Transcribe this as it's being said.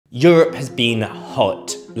Europe has been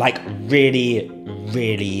hot, like really,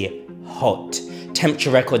 really hot. Temperature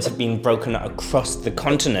records have been broken across the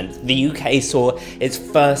continent. The UK saw its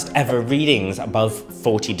first ever readings above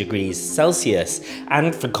 40 degrees Celsius.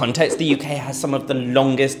 And for context, the UK has some of the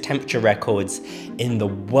longest temperature records in the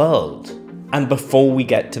world. And before we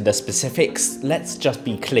get to the specifics, let's just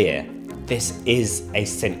be clear. This is a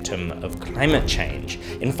symptom of climate change.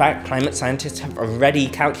 In fact, climate scientists have already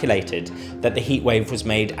calculated that the heat wave was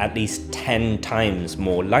made at least 10 times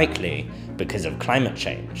more likely because of climate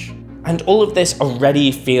change. And all of this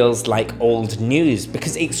already feels like old news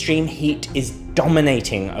because extreme heat is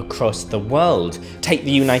dominating across the world. Take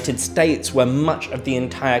the United States, where much of the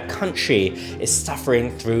entire country is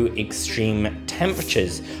suffering through extreme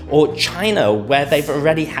temperatures, or China, where they've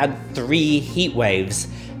already had 3 heat waves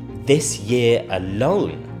this year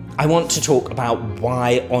alone. I want to talk about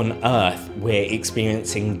why on earth we're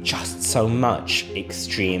experiencing just so much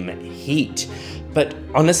extreme heat. But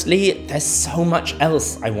honestly, there's so much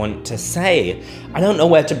else I want to say. I don't know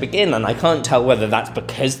where to begin, and I can't tell whether that's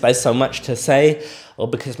because there's so much to say or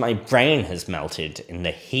because my brain has melted in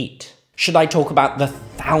the heat. Should I talk about the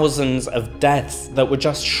thousands of deaths that were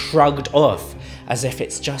just shrugged off as if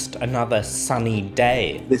it's just another sunny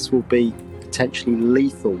day? This will be potentially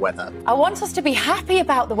lethal weather. I want us to be happy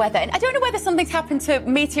about the weather. And I don't know whether something's happened to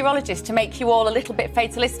meteorologists to make you all a little bit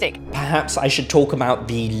fatalistic. Perhaps I should talk about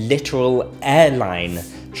the literal airline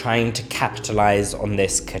trying to capitalize on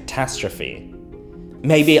this catastrophe.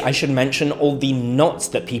 Maybe I should mention all the knots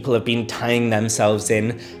that people have been tying themselves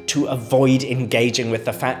in to avoid engaging with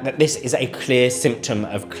the fact that this is a clear symptom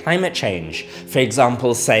of climate change. For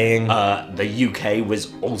example, saying, the UK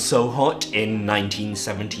was also hot in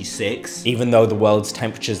 1976, even though the world's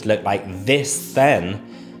temperatures looked like this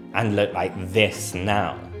then and look like this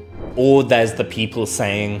now. Or there's the people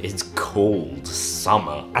saying, it's cold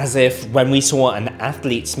summer. As if when we saw an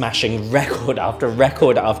athlete smashing record after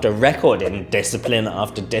record after record in discipline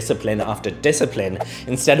after discipline after discipline,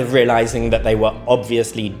 instead of realizing that they were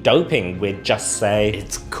obviously doping, we'd just say,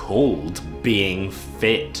 it's called being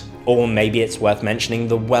fit. Or maybe it's worth mentioning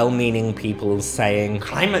the well-meaning people saying,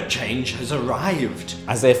 climate change has arrived.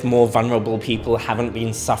 As if more vulnerable people haven't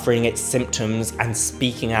been suffering its symptoms and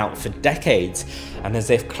speaking out for decades, and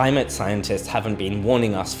as if climate scientists haven't been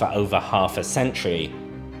warning us for over half a century.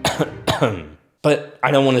 But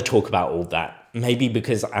I don't want to talk about all that. Maybe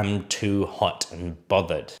because I'm too hot and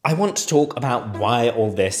bothered. I want to talk about why all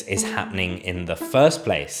this is happening in the first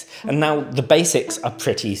place. And now the basics are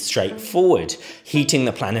pretty straightforward. Heating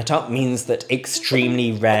the planet up means that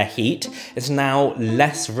extremely rare heat is now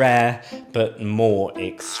less rare but more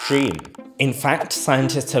extreme. In fact,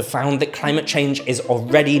 scientists have found that climate change is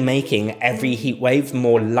already making every heat wave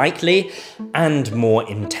more likely and more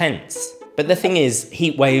intense. But the thing is,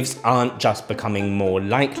 heat waves aren't just becoming more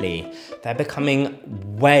likely, they're becoming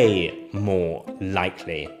way more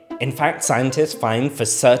likely. In fact, scientists find for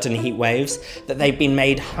certain heat waves that they've been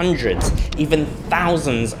made hundreds, even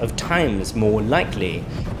thousands of times more likely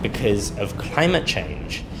because of climate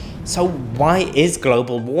change. So why is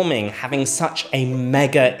global warming having such a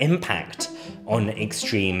mega impact on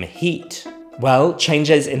extreme heat? Well,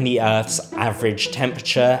 changes in the Earth's average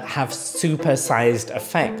temperature have supersized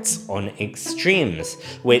effects on extremes,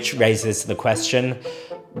 which raises the question,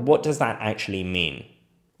 what does that actually mean?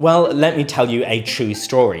 Well, let me tell you a true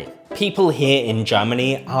story. People here in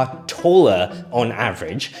Germany are taller on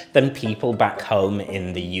average than people back home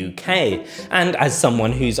in the UK. And as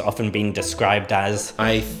someone who's often been described as,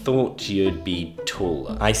 I thought you'd be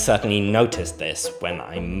taller, I certainly noticed this when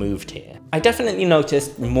I moved here. I definitely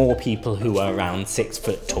noticed more people who were around 6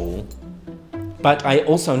 foot tall. But I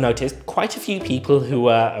also noticed quite a few people who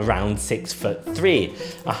were around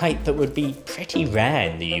 6'3", a height that would be pretty rare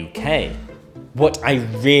in the UK. What I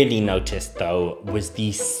really noticed though was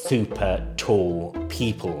these super tall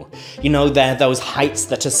people. You know, they're those heights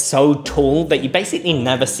that are so tall that you basically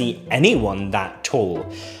never see anyone that tall.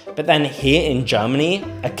 But then here in Germany,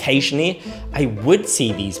 occasionally, I would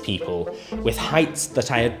see these people with heights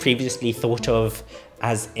that I had previously thought of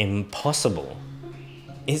as impossible.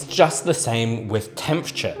 It's just the same with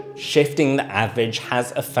temperature. Shifting the average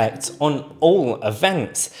has effects on all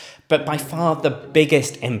events. But by far the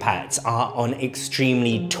biggest impacts are on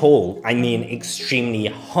extremely tall, I mean extremely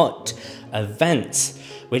hot events,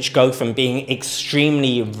 which go from being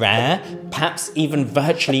extremely rare, perhaps even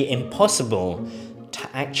virtually impossible, to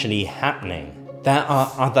actually happening. There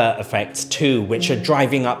are other effects too, which are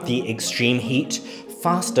driving up the extreme heat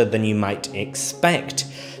faster than you might expect.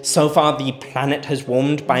 So far, the planet has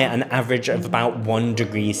warmed by an average of about 1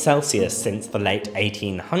 degree Celsius since the late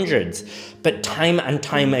 1800s. But time and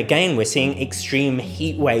time again, we're seeing extreme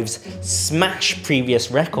heat waves smash previous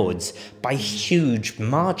records by huge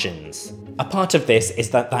margins. A part of this is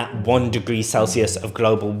that 1 degree Celsius of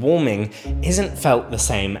global warming isn't felt the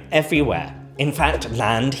same everywhere. In fact,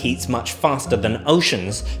 land heats much faster than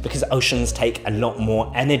oceans because oceans take a lot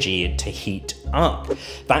more energy to heat up.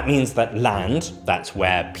 That means that land, that's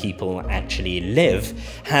where people actually live,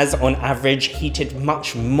 has on average heated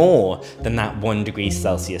much more than that 1 degree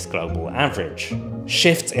Celsius global average.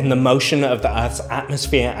 Shifts in the motion of the Earth's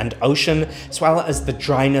atmosphere and ocean, as well as the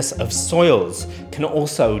dryness of soils, can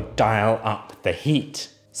also dial up the heat.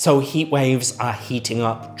 So heat waves are heating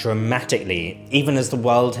up dramatically, even as the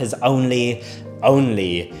world has only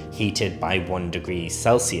heated by 1 degree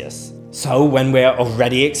Celsius. So when we're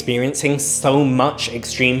already experiencing so much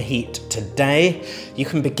extreme heat today, you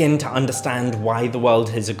can begin to understand why the world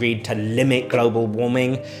has agreed to limit global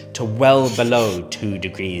warming to well below 2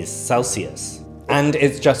 degrees Celsius. And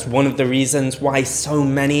it's just one of the reasons why so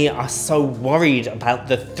many are so worried about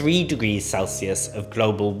the 3 degrees Celsius of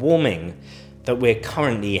global warming that we're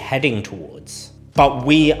currently heading towards. But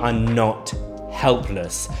we are not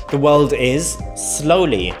helpless. The world is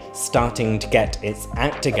slowly starting to get its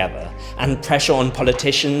act together, and pressure on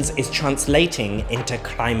politicians is translating into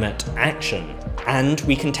climate action. And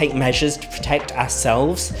we can take measures to protect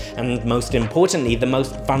ourselves, and most importantly, the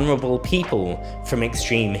most vulnerable people from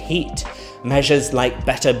extreme heat. Measures like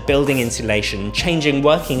better building insulation, changing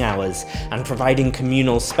working hours, and providing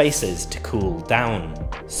communal spaces to cool down.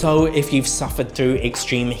 So if you've suffered through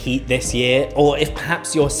extreme heat this year, or if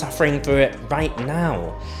perhaps you're suffering through it right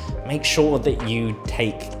now, make sure that you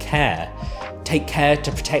take care. Take care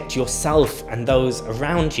to protect yourself and those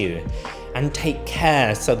around you, and take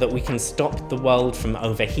care so that we can stop the world from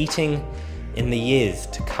overheating in the years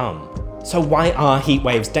to come. So why are heat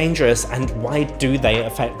waves dangerous, and why do they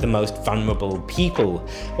affect the most vulnerable people?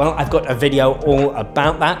 Well, I've got a video all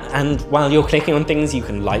about that, and while you're clicking on things, you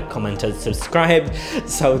can like, comment and subscribe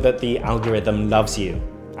so that the algorithm loves you.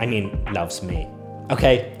 I mean, loves me.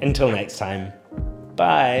 Okay, until next time.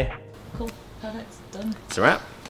 Bye. Cool, perfect, done. It's a wrap.